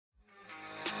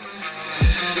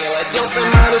Przeleciał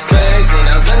sam outer space i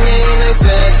na zewnę inny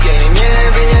świat. Kim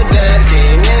nie wie dead,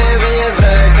 kim nie wie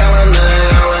wreck.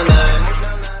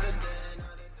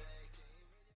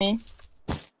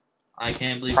 I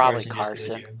can't believe Probably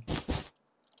Carson. Carson.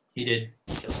 He did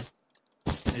kill her.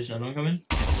 There's another one coming.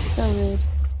 So rude.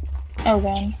 Oh,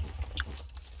 God.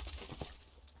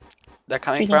 They're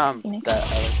coming Phoenix, from Phoenix. the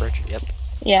other bridge. Yep.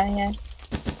 Yeah, yeah.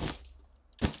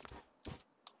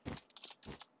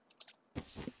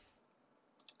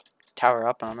 Tower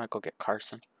up, and I'm gonna go get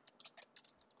Carson.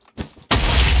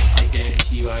 I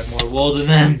guarantee you I have more wool than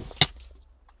them.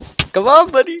 Come on,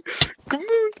 buddy. Come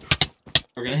on.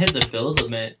 We're gonna hit the build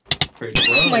limit pretty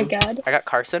close. Oh my God. I got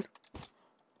Carson.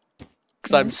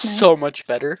 Cause Yeah, I'm nice. so much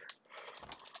better.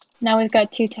 Now we've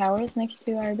got 2 towers next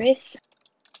to our base.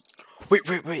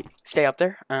 Wait. Stay up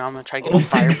there, and I'm gonna try to get Oh a my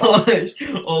fireball. gosh!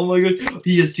 Oh my god!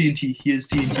 He has TNT. He has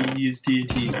TNT. He has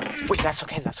TNT. Wait, that's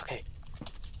okay. That's okay.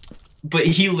 But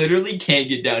he literally can't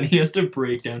get down. He has to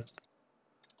break down.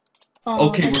 Oh,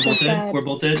 Okay, we're that's so both dead. sad. We're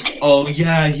both dead. Oh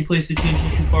yeah, he placed the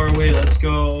TNT too far away. Let's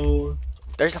go.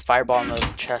 There's a fireball in the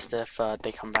chest if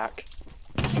they come back.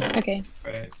 Okay.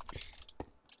 Right.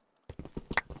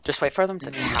 Just wait for them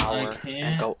to tower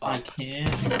and go I up.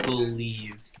 can't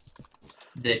believe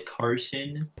that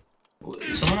Carson.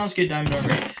 Someone else get diamond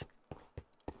armor.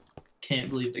 Can't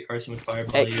believe that Carson would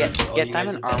fireball Hey, you. get after all you guys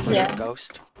diamond have done. armor, Yeah.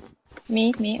 Ghost.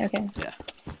 Me? Okay. Yeah.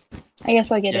 I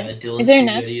guess I'll get Yeah, it. Dylan's Is there too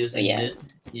enough? good, he doesn't Oh, yeah. need it.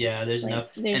 Yeah, there's Like, enough.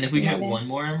 there's And if we more get there. one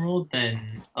more emerald,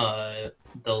 then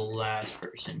the last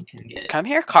person can get it. Come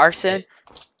here, Carson.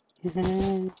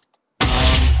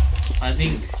 I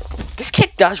think This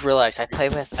kid does realize I play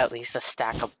with at least a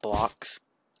stack of blocks.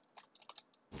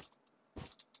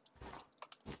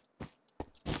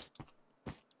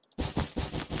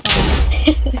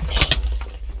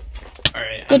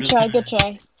 alright. Good try, good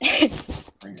try.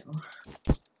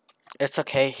 It's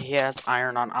okay. He has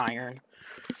iron on iron.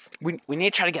 We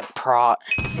need to try to get prot.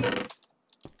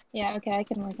 Yeah, okay, I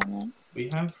can work on that. We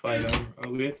have 5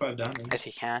 we have 5 diamonds. If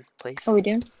you can, please. Oh, we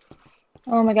do?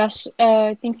 Oh my gosh,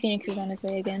 I think Phoenix is on his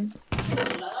way again.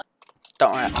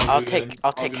 Don't worry. I'll I'll do take it. I'll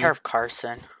I'll take do care it. of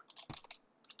Carson.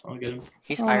 I'll get him.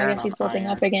 He's Oh my iron gosh, he's on building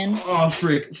iron. up again. Oh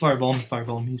frick! Fireball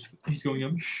him. He's going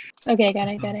up. Okay, got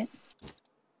it.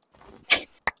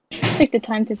 Took the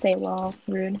time to say lol,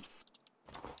 rude.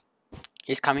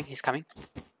 He's coming.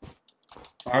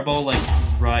 Fireball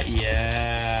like right.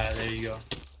 Yeah, there you go.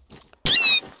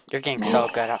 You're getting so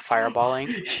good at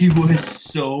fireballing. He was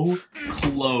so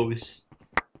close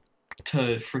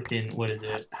to freaking what is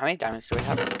it? How many diamonds do we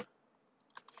have?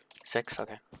 6.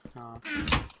 Okay. I'm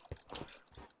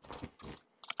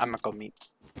gonna go meet.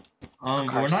 We're not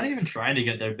Carson. even trying to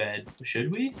get their bed,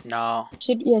 should we? No,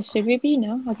 Should we be?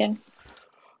 No? Okay.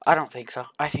 I don't think so.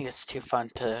 I think it's too fun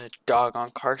to dog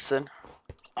on Carson.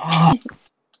 Ah.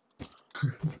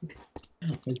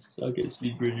 I suck at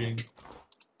speed bridging.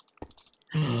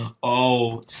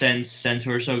 Oh, since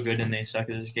we're so good and they suck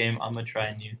at this game, I'm gonna try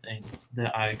a new thing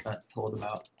that I got told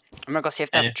about. I'm gonna go see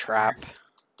if they have a And trap.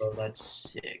 Bro, that's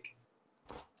sick.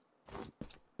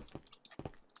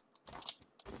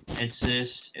 It's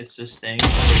this thing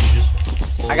where you just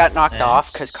pull I got knocked and-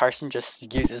 off because Carson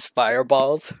just uses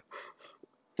fireballs.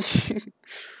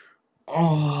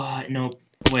 Oh no!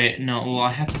 Wait, no. Well,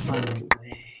 I have to find a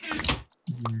way.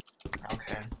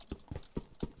 Okay.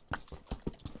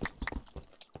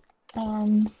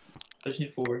 I just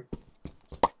need 4.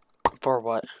 For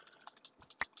what?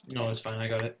 No, it's fine. I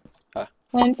got it.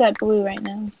 One's at blue right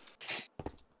now.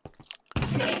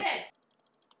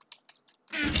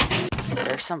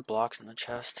 There's some blocks in the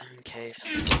chest in case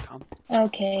they come.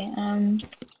 Okay,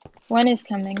 one is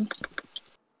coming.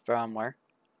 From where?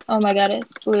 Oh my god, it's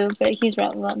blue, but he's the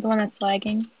one that's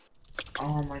lagging.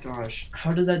 Oh my gosh!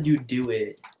 How does that dude do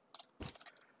it?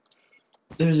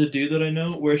 There's a dude that I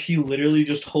know where he literally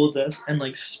just holds S and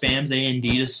like spams A and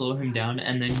D to slow him down,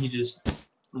 and then he just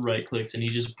right clicks and he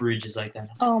just bridges like that.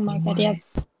 Oh my god, What? yeah.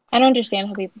 I don't understand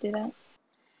how people do that.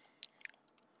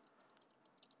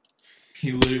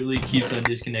 He literally keeps on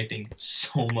disconnecting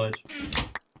so much.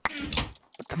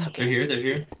 But that's okay. They're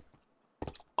here.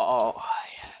 Oh,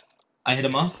 I hit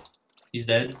him off. He's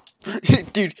dead.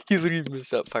 dude, he literally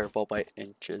missed that fireball by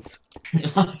inches.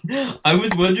 I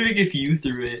was wondering if you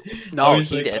threw it. No, I was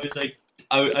he like, did. I was like,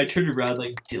 I turned around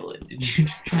like, Dylan, did you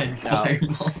just try and No.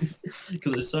 fireball?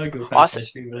 Because I saw it go past Also, my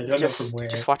screen, but I don't know from where.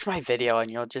 Just watch my video and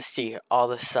you'll just see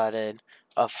all of a sudden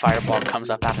a fireball comes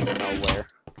up out of nowhere.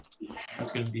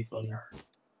 That's gonna be funny.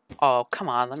 Oh, come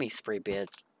on, let me spree bridge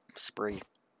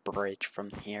from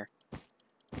here.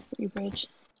 Free bridge.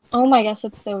 Oh my gosh,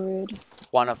 that's so rude.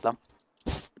 One of them.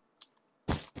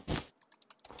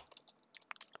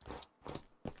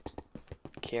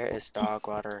 here is dog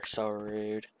water. So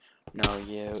rude. No,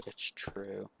 you. It's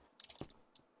true.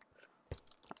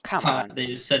 Come on. They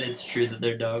just said it's true that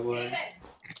they're dog water.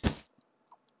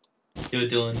 Yo,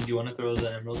 Dylan, do you want to throw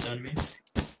the emeralds down to me?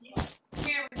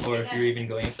 Or if you're even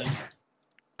going up them?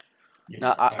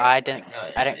 No, I didn't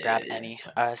grab any.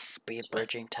 I was speed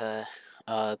bridging to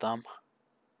them.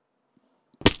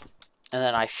 And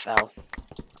then I fell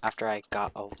after I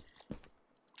got a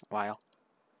while.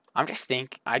 I just did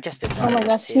that. Oh my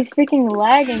gosh, he's freaking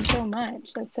lagging so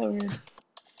much. That's so rude.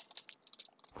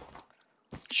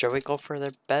 Should we go for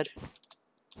their bed?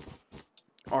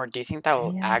 Or do you think that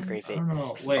will I aggravate? don't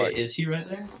know. Wait, is he right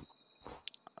there?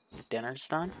 Dinner's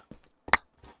done?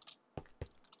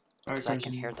 Or 'Cause I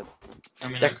can hear the. I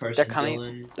mean, They're Carson, coming.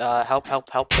 Dylan.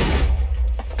 Help.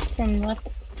 From left.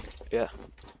 Yeah.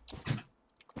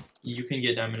 You can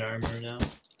get diamond armor now.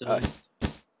 Dylan.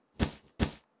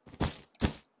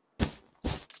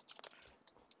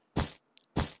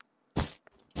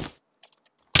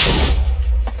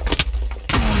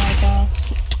 Oh my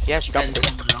gosh. Yes, jump.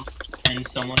 And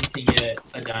someone can get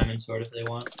a diamond sword if they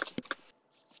want.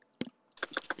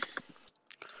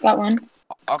 Got one.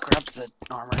 I'll grab the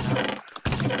armor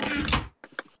now.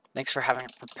 Thanks for having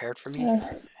it prepared for me.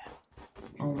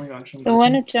 Oh my gosh. The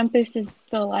one with jump boost is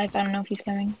still alive. I don't know if he's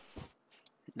coming.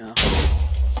 No.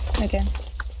 Okay.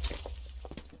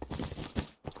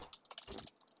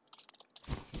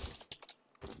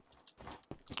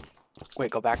 Wait,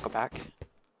 go back.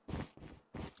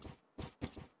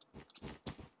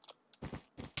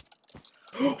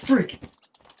 Oh, frick!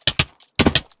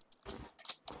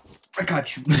 I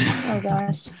got you. Oh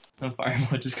gosh. The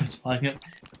fireball just goes flying up.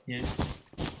 Yeah.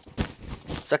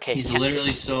 It's okay. He's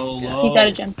literally so low. He's out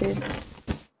of jump boost.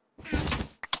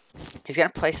 He's gonna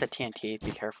place a TNT.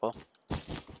 Be careful.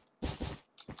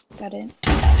 Got it.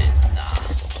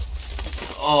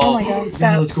 Oh my gosh, yeah,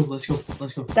 that- let's go.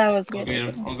 That was I'll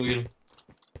good. go get him.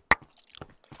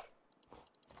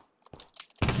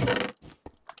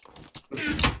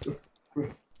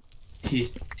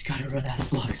 He's gotta run out of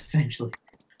blocks eventually.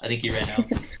 I think he ran out.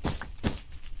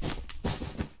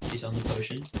 He's on the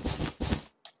potion.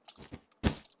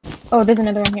 Oh, there's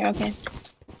another one here. Okay.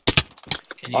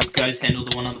 Can you guys handle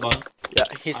the one on the bottom? Yeah,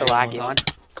 he's the I got laggy one one.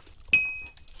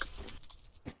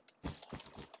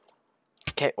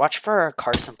 Okay, watch for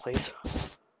Carson, please.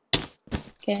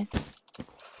 Okay.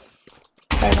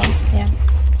 Fireball. Yeah.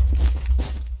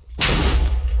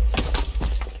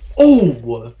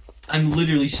 Oh! I'm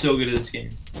literally so good at this game.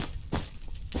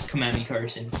 Come at me,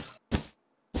 Carson.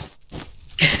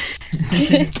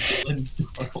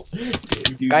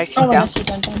 Dude, Guys, Oh he's my down. gosh, he's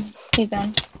down. He's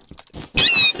down.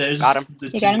 there's Got him. the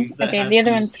You got team him? that Okay, has the other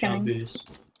to one's use jump coming.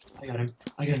 boost. I got him.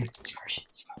 It's Carson.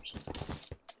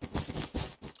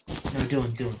 No,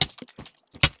 Dylan.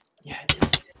 Yeah,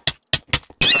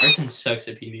 Dylan. Carson sucks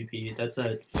at PvP. That's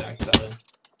a fact about him.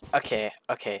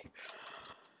 Okay.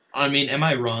 I mean, am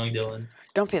I wrong, Dylan?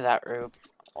 Don't be that rude.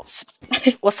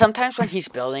 Well, sometimes when he's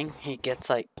building, he gets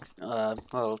like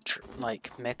little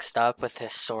like mixed up with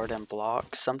his sword and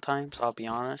blocks. Sometimes I'll be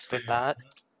honest with that.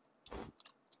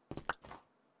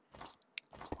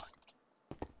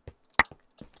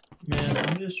 Man,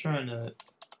 I'm just trying to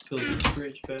build this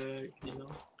bridge back, you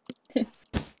know?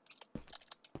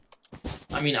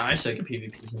 I mean, I suck at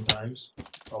PvP sometimes.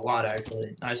 A lot,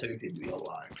 actually. I suck at PvP a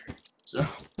lot. So.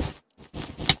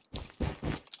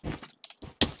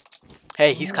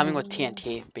 Hey, he's coming with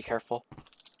TNT. Be careful.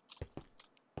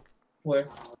 Where?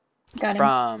 Got him.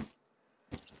 From.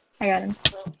 I got him.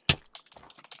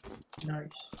 Nice.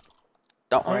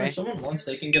 Don't Oh, worry. if someone wants,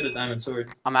 they can get a diamond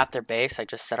sword. I'm at their base. I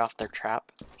just set off their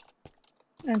trap.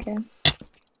 Okay.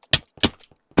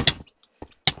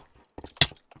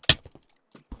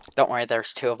 Don't worry.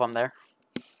 There's 2 of them there.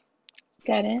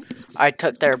 Got it. I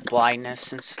took their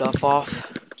blindness and stuff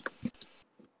off.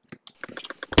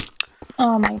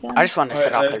 Oh my god. I just wanted to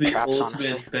set Alright, off I their have traps, the honestly.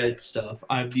 ultimate bed stuff.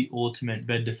 I have the ultimate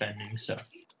bed defending stuff.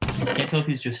 Can't tell if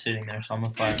he's just sitting there, so I'm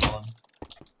gonna fireball him.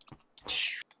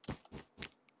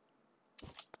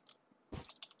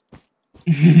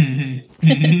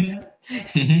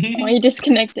 Oh, you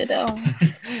disconnected. Oh,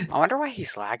 I wonder why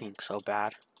he's lagging so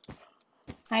bad.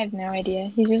 I have no idea.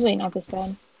 He's usually not this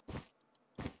bad.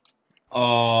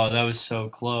 Oh, that was so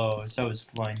close. That was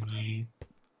funny.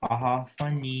 Haha,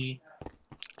 funny.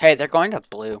 Hey, they're going to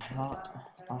blue.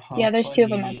 Yeah, there's 2 of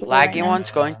them at blue. Laggy right now.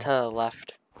 one's going to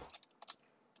left.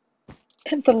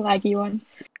 The laggy one.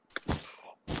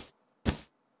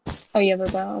 Oh, you have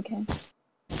a bow. Okay.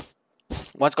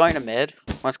 One's going to mid.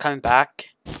 One's coming back.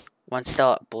 One's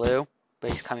still at blue,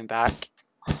 but he's coming back.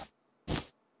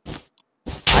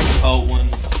 Oh, one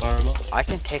fireball. I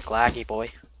can take laggy boy.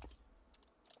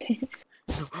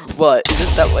 What?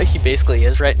 Isn't that what he basically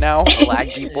is right now? A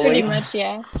laggy Pretty boy? much,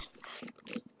 yeah.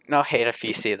 No hate if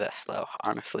you see this though,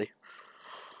 honestly.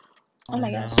 Oh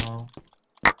my gosh. No.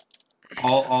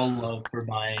 All love for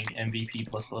buying MVP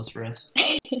plus for us.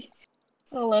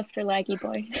 All love for laggy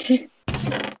boy.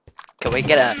 Can we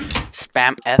get a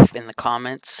spam F in the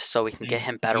comments so we can get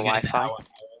him better Can we get an Wi-Fi? owl?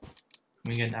 Can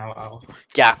we get an owl?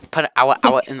 Yeah, put an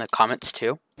owl in the comments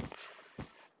too.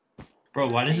 Bro,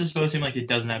 why does this supposed seem like it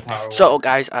doesn't have power? So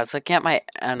guys, I was looking at my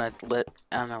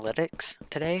analytics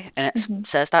today, and it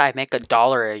says that I make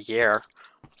 $1 a year.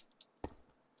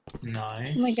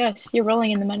 Nice. Oh my gosh, you're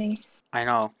rolling in the money. I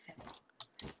know.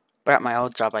 But at my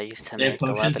old job, I used to They have make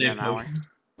potions, 11 they an have hour. potions.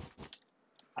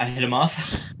 I hit him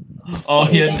off. Oh,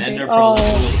 he had an ender Oh.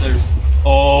 pearl.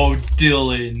 Oh,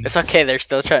 Dylan. It's okay, they're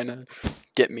still trying to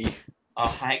get me. Oh,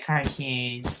 hi,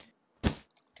 Carson.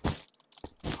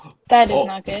 That is Oh.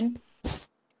 not good.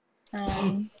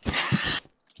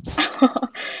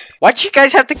 Why'd you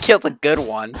guys have to kill the good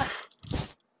one?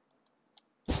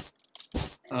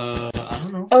 I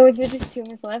don't know. Oh, is there just 2 of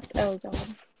us left? Oh god.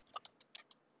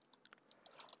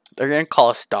 They're gonna call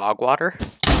us dog water?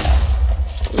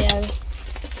 Yeah.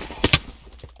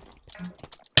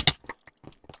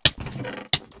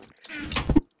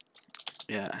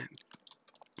 Yeah.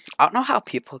 I don't know how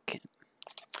people can...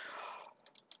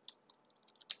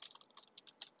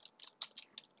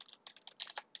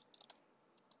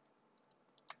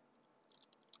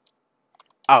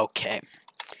 Okay.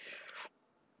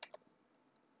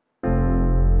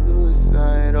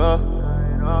 Suicide,